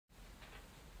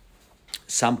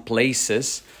some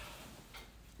places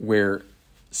where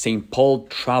St. Paul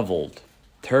traveled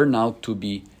turned out to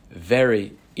be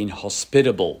very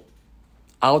inhospitable,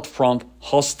 out front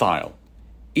hostile.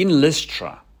 In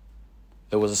Lystra,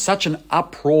 there was such an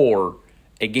uproar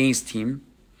against him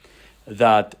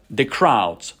that the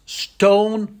crowds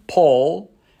stoned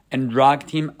Paul and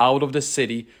dragged him out of the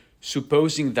city,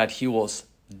 supposing that he was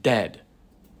dead.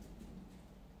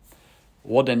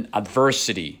 What an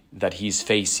adversity that he is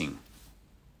facing,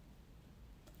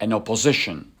 an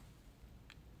opposition.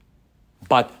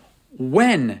 But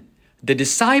when the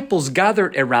disciples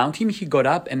gathered around him, he got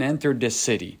up and entered the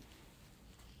city.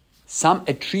 Some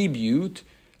attribute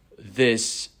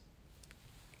this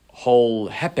whole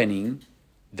happening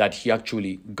that he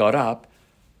actually got up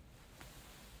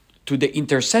to the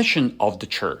intercession of the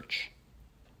church.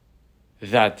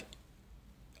 That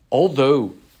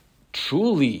although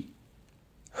truly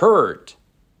hurt,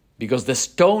 because the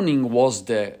stoning was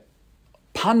the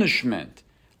punishment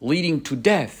leading to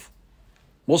death,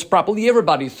 most probably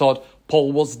everybody thought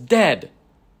Paul was dead.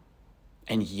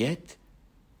 And yet,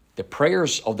 the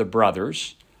prayers of the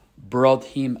brothers brought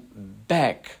him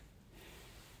back.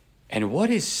 And what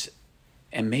is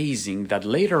amazing that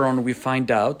later on we find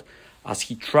out, as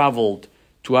he traveled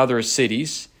to other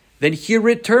cities, then he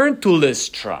returned to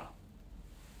Lystra.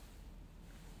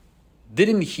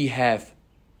 Didn't he have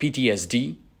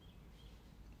PTSD?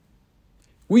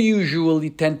 We usually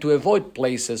tend to avoid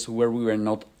places where we were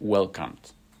not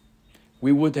welcomed.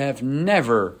 We would have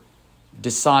never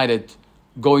decided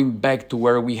going back to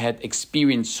where we had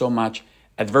experienced so much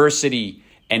adversity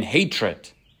and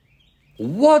hatred.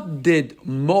 What did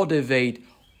motivate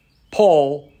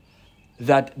Paul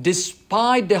that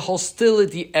despite the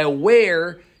hostility,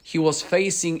 aware he was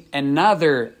facing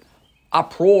another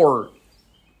uproar,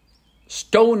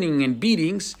 stoning and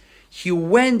beatings, he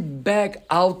went back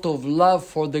out of love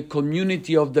for the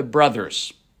community of the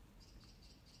brothers?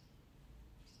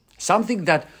 Something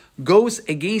that goes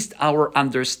against our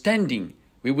understanding.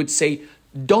 We would say,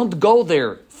 don't go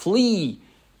there, flee,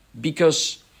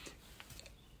 because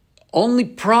only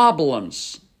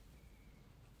problems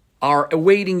are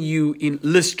awaiting you in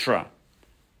Lystra.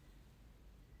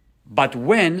 But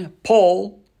when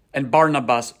Paul and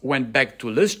Barnabas went back to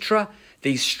Lystra,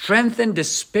 they strengthened the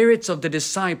spirits of the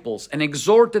disciples and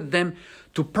exhorted them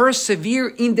to persevere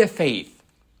in the faith.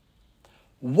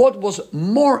 What was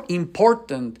more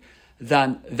important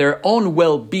than their own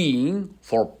well-being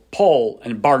for Paul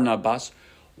and Barnabas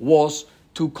was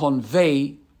to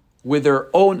convey with their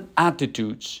own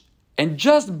attitudes, and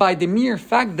just by the mere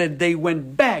fact that they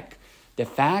went back, the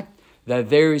fact that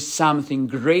there is something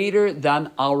greater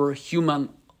than our human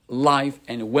life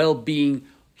and well-being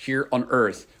here on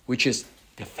earth, which is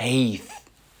the faith.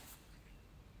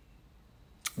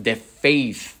 The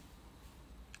faith.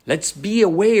 Let's be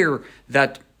aware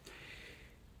that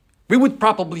we would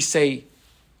probably say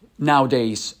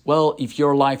nowadays, well, if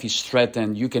your life is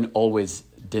threatened, you can always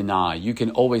deny. You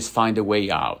can always find a way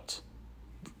out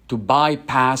to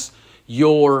bypass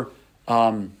your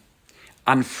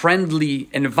unfriendly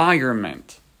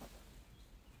environment.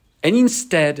 And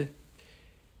instead,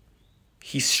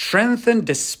 he strengthened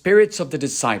the spirits of the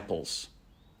disciples.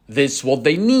 This is what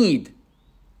they need.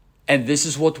 And this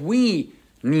is what we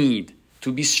need,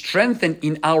 to be strengthened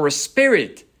in our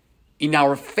spirit, in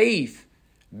our faith,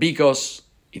 because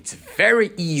it's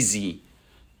very easy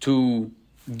to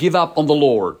give up on the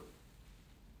Lord.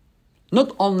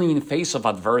 Not only in face of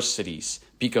adversities,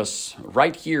 because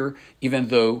right here, even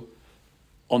though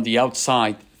on the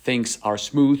outside things are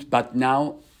smooth, but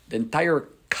now the entire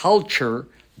culture,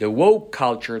 the woke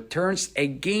culture, turns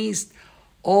against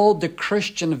all the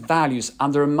Christian values,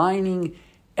 undermining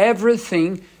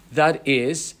everything that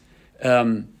is,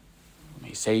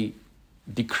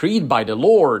 decreed by the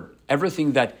Lord,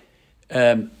 everything that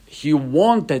He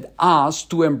wanted us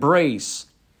to embrace.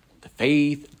 The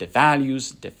faith, the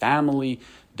values, the family,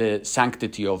 the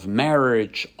sanctity of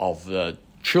marriage, of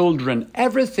children,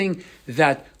 everything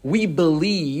that we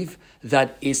believe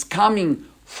that is coming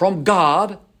from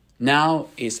God now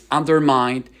is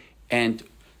undermined and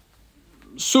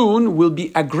soon will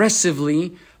be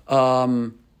aggressively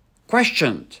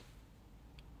questioned,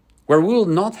 where we will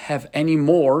not have any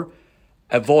more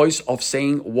a voice of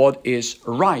saying what is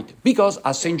right. Because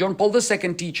as St. John Paul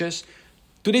II teaches,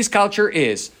 today's culture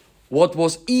is what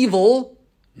was evil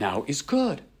now is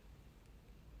good.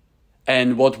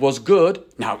 And what was good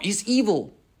now is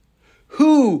evil.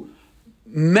 Who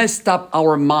messed up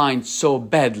our minds so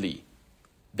badly?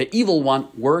 The evil one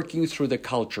working through the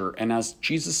culture. And as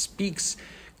Jesus speaks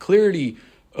clearly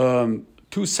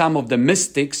to some of the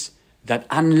mystics, that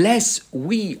unless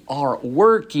we are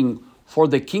working for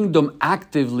the kingdom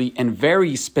actively and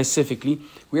very specifically,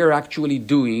 we are actually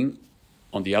doing,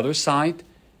 on the other side,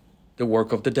 the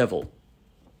work of the devil.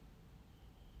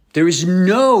 There is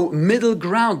no middle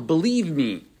ground, believe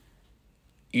me.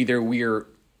 Either we are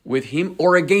with him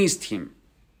or against him.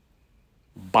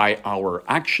 By our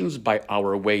actions, by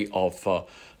our way of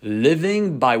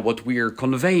living, by what we are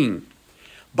conveying.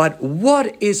 But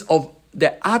what is of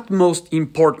the utmost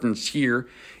importance here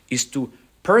is to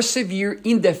persevere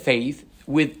in the faith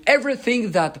with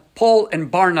everything that Paul and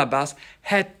Barnabas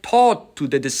had taught to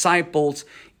the disciples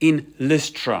in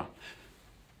Lystra.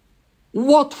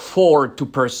 What for to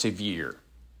persevere?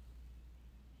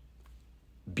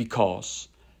 Because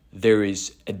there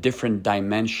is a different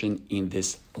dimension in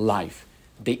this life,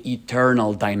 the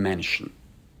eternal dimension.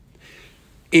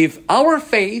 If our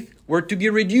faith were to be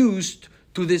reduced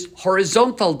to this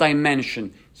horizontal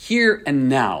dimension, here and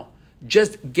now,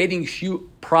 just getting few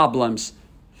problems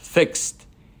fixed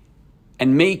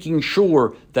and making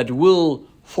sure that we'll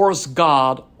force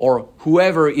God or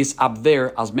whoever is up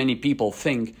there, as many people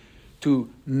think, to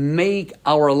make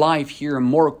our life here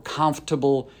more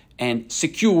comfortable and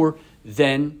secure,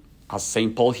 then, as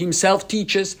St. Paul himself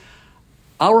teaches,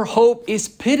 our hope is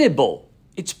pitiable.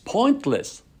 It's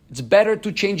pointless. It's better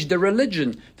to change the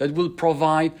religion that will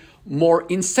provide more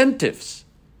incentives,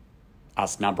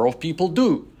 as a number of people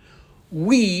do.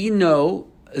 We know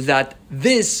that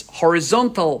this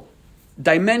horizontal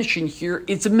dimension here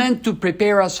is meant to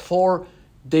prepare us for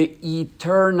the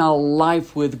eternal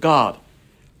life with God.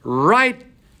 Right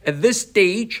at this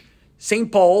stage,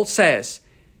 St. Paul says,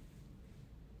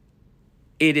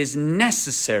 it is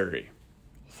necessary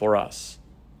for us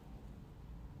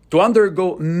to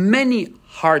undergo many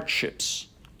hardships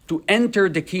to enter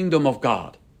the kingdom of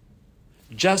God.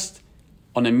 Just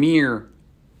on a mere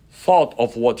thought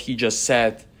of what he just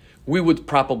said, we would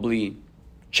probably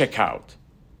check out.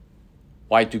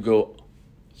 Why to go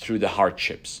through the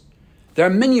hardships? There are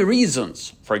many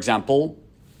reasons. For example,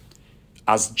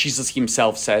 as Jesus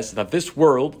himself says, that this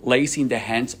world lays in the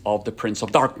hands of the Prince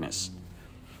of Darkness.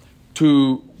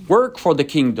 To work for the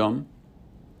kingdom,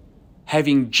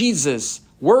 having Jesus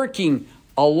working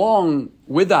along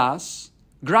with us,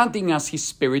 granting us his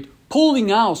Spirit,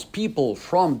 pulling out people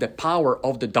from the power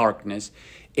of the darkness,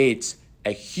 it's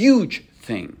a huge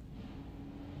thing.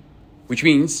 Which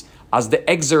means, as the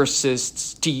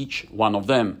exorcists teach, one of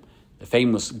them, the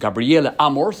famous Gabriele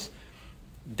Amorth,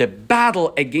 the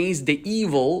battle against the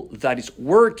evil that is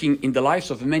working in the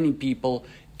lives of many people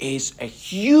is a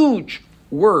huge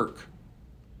work.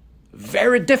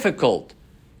 Very difficult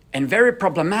and very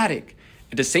problematic.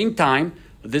 At the same time,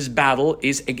 this battle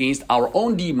is against our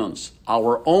own demons,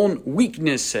 our own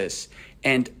weaknesses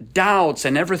and doubts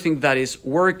and everything that is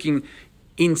working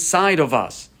inside of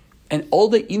us. And all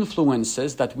the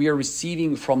influences that we are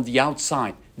receiving from the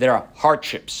outside. There are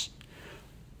hardships.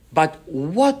 But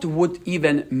what would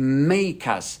even make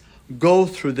us go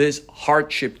through this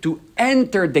hardship to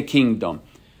enter the kingdom,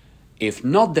 if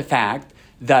not the fact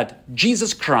that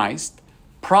Jesus Christ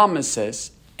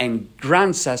promises and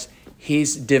grants us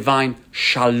his divine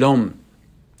shalom,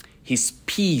 his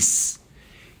peace.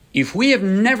 If we have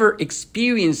never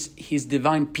experienced his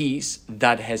divine peace,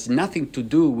 that has nothing to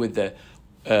do with the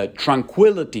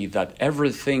tranquility that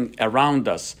everything around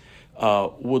us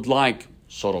would like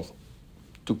sort of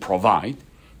to provide.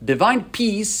 Divine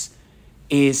peace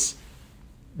is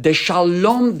the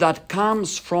shalom that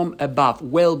comes from above,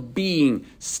 well-being,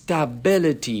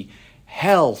 stability,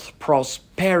 health,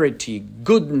 prosperity,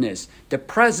 goodness, the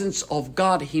presence of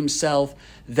God himself,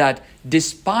 that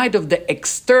despite of the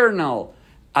external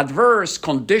adverse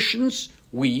conditions,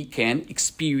 we can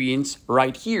experience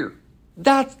right here.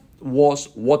 That was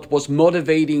what was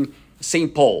motivating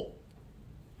St. Paul.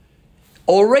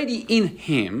 Already in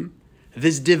him,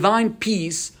 this divine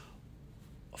peace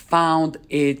found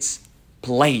its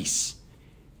place.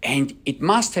 And it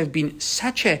must have been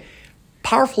such a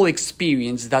powerful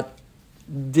experience that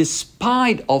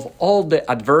despite of all the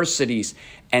adversities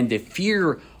and the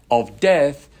fear of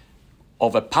death,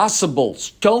 of a possible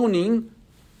stoning,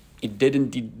 it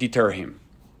didn't deter him.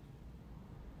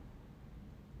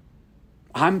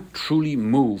 I'm truly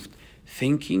moved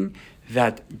thinking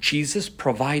that Jesus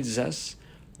provides us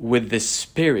with the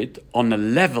Spirit on a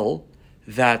level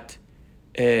that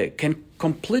can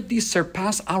completely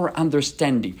surpass our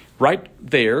understanding. Right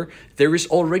there is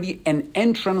already an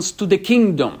entrance to the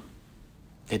kingdom,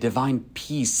 the divine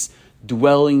peace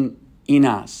dwelling in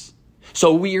us.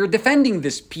 So we are defending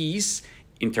this peace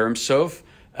in terms of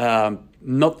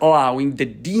not allowing the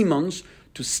demons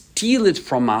to steal it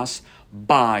from us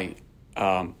by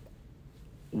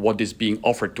what is being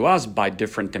offered to us by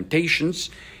different temptations.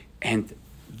 And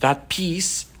that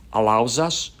peace allows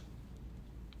us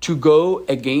to go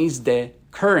against the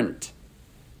current.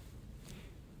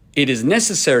 It is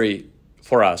necessary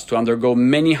for us to undergo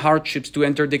many hardships to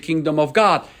enter the kingdom of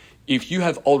God. If you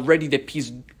have already the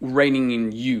peace reigning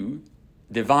in you,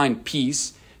 divine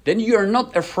peace, then you are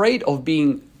not afraid of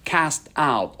being cast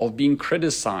out, of being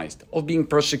criticized, of being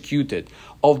persecuted,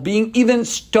 of being even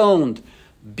stoned,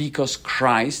 because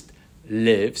Christ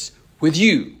lives with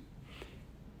you.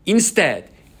 Instead,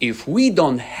 if we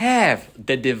don't have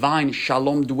the divine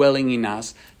shalom dwelling in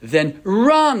us, then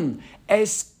run,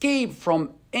 escape from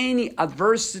any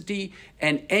adversity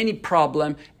and any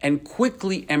problem, and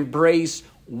quickly embrace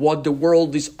what the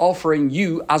world is offering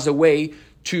you as a way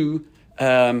to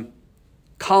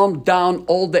calm down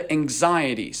all the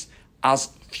anxieties, as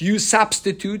few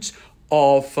substitutes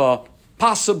of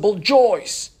possible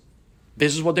joys.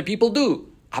 This is what the people do.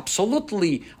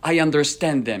 Absolutely, I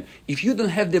understand them. If you don't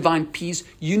have divine peace,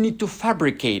 you need to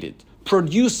fabricate it,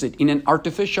 produce it in an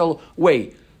artificial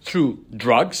way through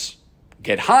drugs.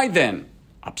 Get high then.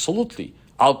 Absolutely.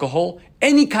 Alcohol,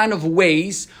 any kind of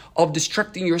ways of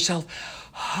distracting yourself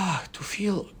to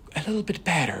feel a little bit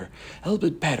better.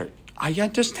 I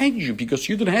understand you because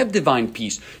you don't have divine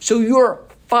peace. So you're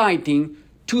fighting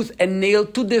tooth and nail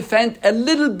to defend a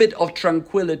little bit of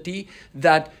tranquility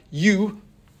that you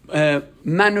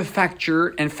manufacture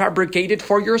and fabricate it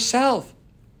for yourself.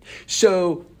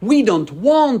 So we don't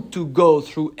want to go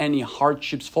through any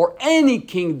hardships for any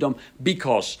kingdom,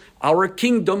 because our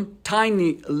kingdom,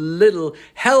 tiny little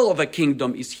hell of a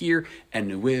kingdom, is here,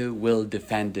 and we will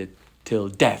defend it till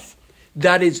death.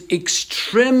 That is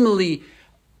extremely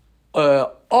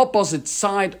opposite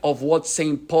side of what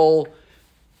St. Paul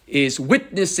is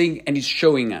witnessing and is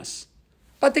showing us.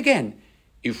 But again,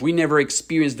 if we never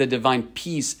experience the divine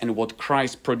peace and what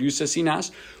Christ produces in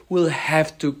us, we'll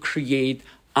have to create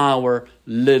our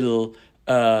little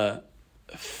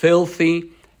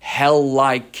filthy,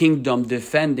 hell-like kingdom,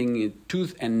 defending it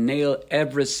tooth and nail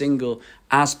every single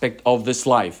aspect of this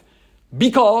life.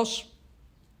 Because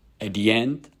at the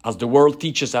end, as the world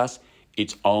teaches us,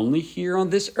 it's only here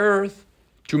on this earth.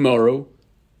 Tomorrow,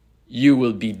 you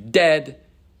will be dead,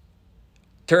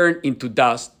 turned into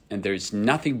dust, and there is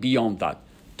nothing beyond that.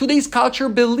 Today's culture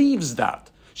believes that.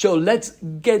 So let's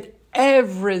get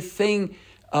everything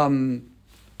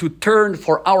to turn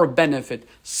for our benefit,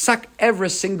 suck every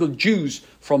single juice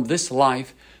from this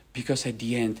life, because at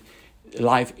the end,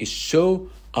 life is so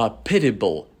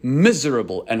pitiable,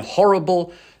 miserable, and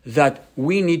horrible that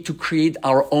we need to create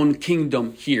our own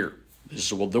kingdom here. This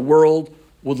is what the world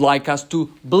would like us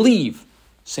to believe.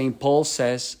 St. Paul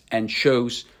says and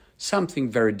shows something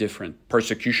very different.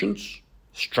 Persecutions,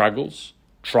 struggles,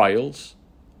 trials,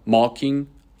 mocking,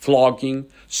 flogging,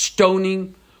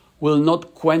 stoning will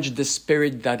not quench the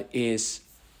spirit that is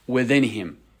within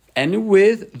him, and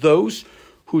with those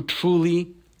who truly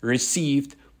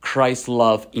received Christ's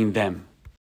love in them.